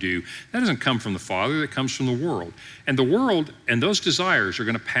what you do, that doesn't come from the Father, that comes from the world. And the world and those desires are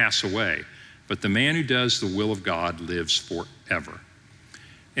going to pass away. But the man who does the will of God lives forever.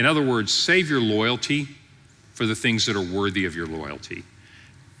 In other words, save your loyalty for the things that are worthy of your loyalty.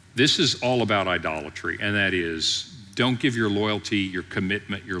 This is all about idolatry, and that is, don't give your loyalty, your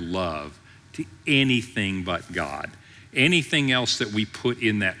commitment, your love to anything but God. Anything else that we put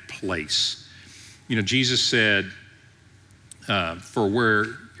in that place. You know, Jesus said, for where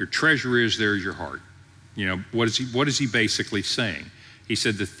your treasure is, there's your heart. You know, what is he basically saying? He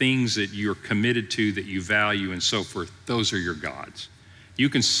said the things that you're committed to, that you value and so forth, those are your gods. You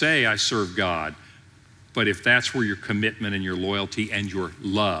can say, I serve God, but if that's where your commitment and your loyalty and your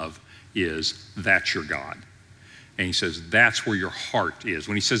love is, that's your God. And he says, that's where your heart is.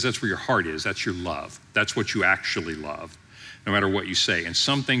 When he says that's where your heart is, that's your love. That's what you actually love, no matter what you say. And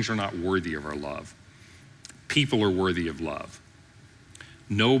some things are not worthy of our love. People are worthy of love.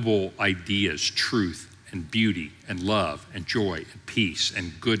 Noble ideas, truth and beauty and love and joy and peace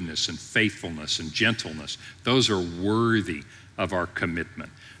and goodness and faithfulness and gentleness, those are worthy of our commitment.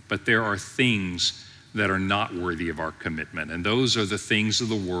 But there are things that are not worthy of our commitment. And those are the things of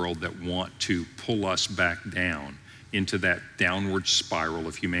the world that want to pull us back down into that downward spiral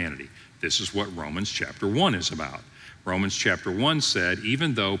of humanity. This is what Romans chapter 1 is about. Romans chapter 1 said,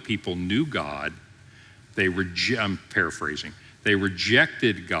 even though people knew God, I'm paraphrasing, they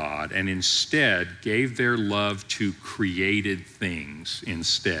rejected God and instead gave their love to created things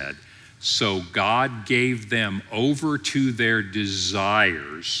instead. So God gave them over to their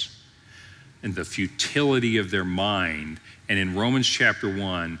desires and the futility of their mind. And in Romans chapter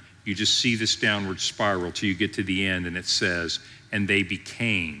 1, you just see this downward spiral till you get to the end, and it says, and they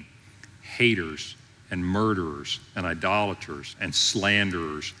became haters and murderers and idolaters and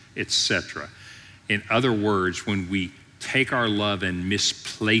slanderers, etc. In other words, when we take our love and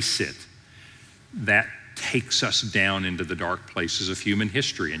misplace it, that takes us down into the dark places of human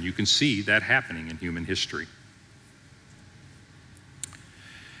history, and you can see that happening in human history.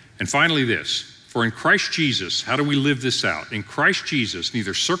 And finally this, for in Christ Jesus, how do we live this out? In Christ Jesus,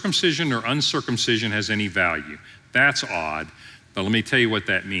 neither circumcision nor uncircumcision has any value. That's odd, but let me tell you what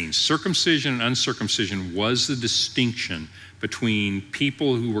that means. Circumcision and uncircumcision was the distinction between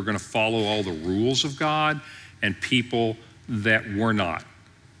people who were going to follow all the rules of God and people that were not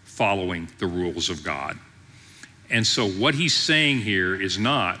following the rules of God. And so what he's saying here is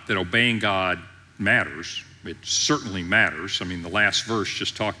not that obeying God matters. It certainly matters. I mean, the last verse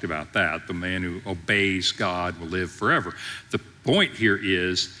just talked about that. The man who obeys God will live forever. The point here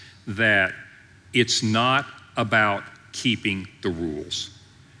is that it's not about keeping the rules.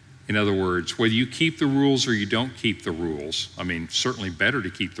 In other words, whether you keep the rules or you don't keep the rules, I mean, certainly better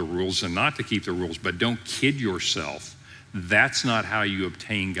to keep the rules than not to keep the rules, but don't kid yourself. That's not how you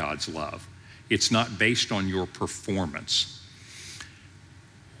obtain God's love. It's not based on your performance.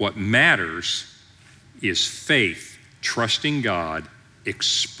 What matters is faith, trusting God,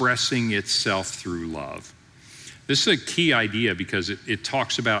 expressing itself through love. This is a key idea because it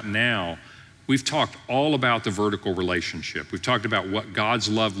talks about now, we've talked all about the vertical relationship. We've talked about what God's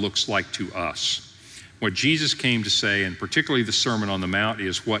love looks like to us. What Jesus came to say, and particularly the Sermon on the Mount,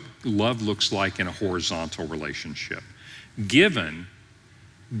 is what love looks like in a horizontal relationship. Given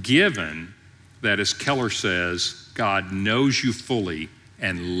that, as Keller says, God knows you fully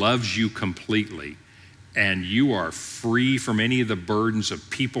and loves you completely, and you are free from any of the burdens of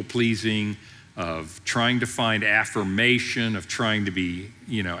people-pleasing, of trying to find affirmation, of trying to be,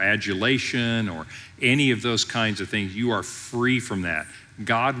 adulation, or any of those kinds of things. You are free from that.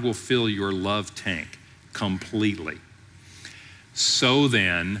 God will fill your love tank completely. So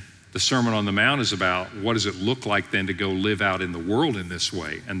then, the Sermon on the Mount is about what does it look like then to go live out in the world in this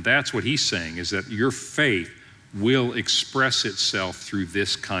way? And that's what he's saying, is that your faith will express itself through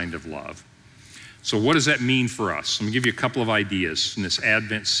this kind of love. So what does that mean for us? Let me give you a couple of ideas in this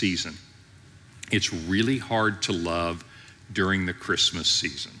Advent season. It's really hard to love during the Christmas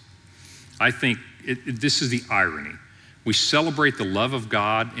season. I think this is the irony. We celebrate the love of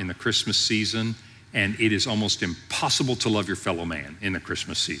God in the Christmas season, and it is almost impossible to love your fellow man in the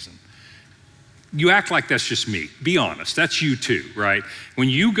Christmas season. You act like that's just me. Be honest, that's you too, right? When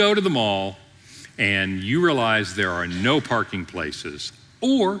you go to the mall and you realize there are no parking places,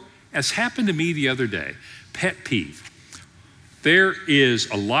 or as happened to me the other day, pet peeve. There is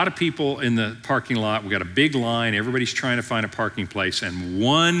a lot of people in the parking lot. We got a big line. Everybody's trying to find a parking place. And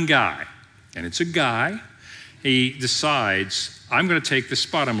one guy, and it's a guy, he decides, I'm going to take the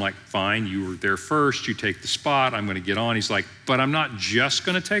spot. I'm like, fine, you were there first. You take the spot. I'm going to get on. He's like, but I'm not just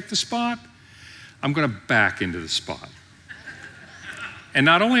going to take the spot. I'm going to back into the spot. And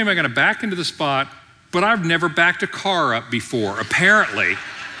not only am I going to back into the spot, but I've never backed a car up before, apparently.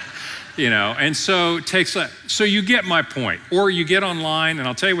 And so it takes so you get my point. Or you get online, and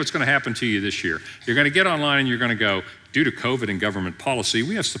I'll tell you what's going to happen to you this year. You're going to get online and you're going to go, due to COVID and government policy,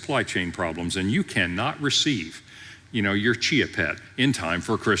 we have supply chain problems, and you cannot receive, your chia pet in time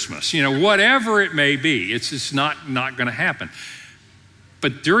for Christmas. Whatever it may be, it's just not going to happen.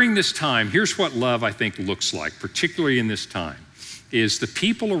 But during this time, here's what love, I think, looks like, particularly in this time, is the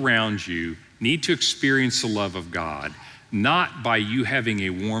people around you need to experience the love of God, not by you having a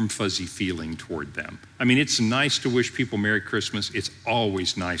warm, fuzzy feeling toward them. I mean, it's nice to wish people Merry Christmas. It's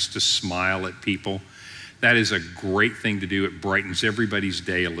always nice to smile at people. That is a great thing to do. It brightens everybody's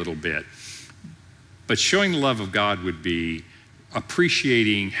day a little bit. But showing the love of God would be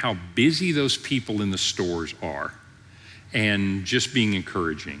appreciating how busy those people in the stores are and just being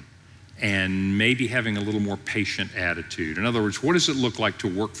encouraging and maybe having a little more patient attitude. In other words, what does it look like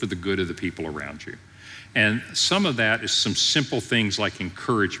to work for the good of the people around you? And some of that is some simple things like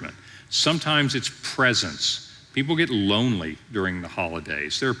encouragement. Sometimes it's presence. People get lonely during the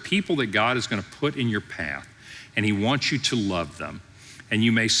holidays. There are people that God is going to put in your path, and he wants you to love them. And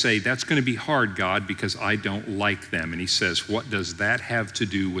you may say, that's going to be hard, God, because I don't like them. And he says, what does that have to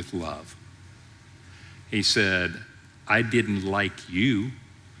do with love? He said, I didn't like you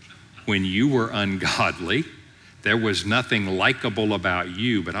when you were ungodly. There was nothing likable about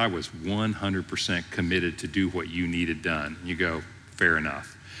you, but I was 100% committed to do what you needed done. And you go, fair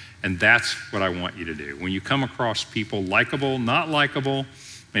enough. And that's what I want you to do. When you come across people likable, not likable,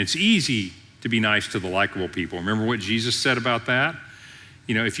 and it's easy to be nice to the likable people. Remember what Jesus said about that?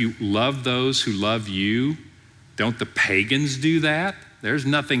 If you love those who love you, don't the pagans do that? There's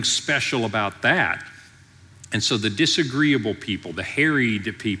nothing special about that. And so the disagreeable people, the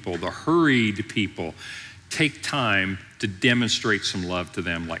harried people, the hurried people, take time to demonstrate some love to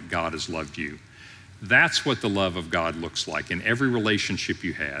them like God has loved you. That's what the love of God looks like in every relationship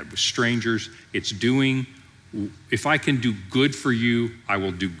you have with strangers. It's doing, if I can do good for you, I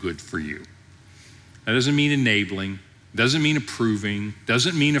will do good for you. That doesn't mean enabling, doesn't mean approving,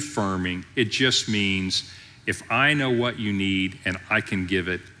 doesn't mean affirming. It just means if I know what you need and I can give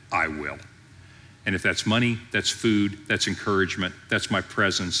it, I will. And if that's money, that's food, that's encouragement, that's my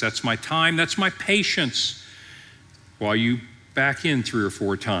presence, that's my time, that's my patience. While you back in 3 or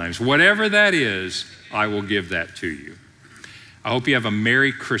 4 times, whatever that is, I will give that to you. I hope you have a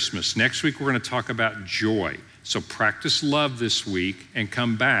Merry Christmas. Next week, we're going to talk about joy. So practice love this week and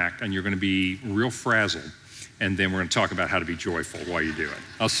come back, and you're going to be real frazzled. And then we're going to talk about how to be joyful while you do it.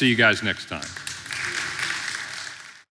 I'll see you guys next time.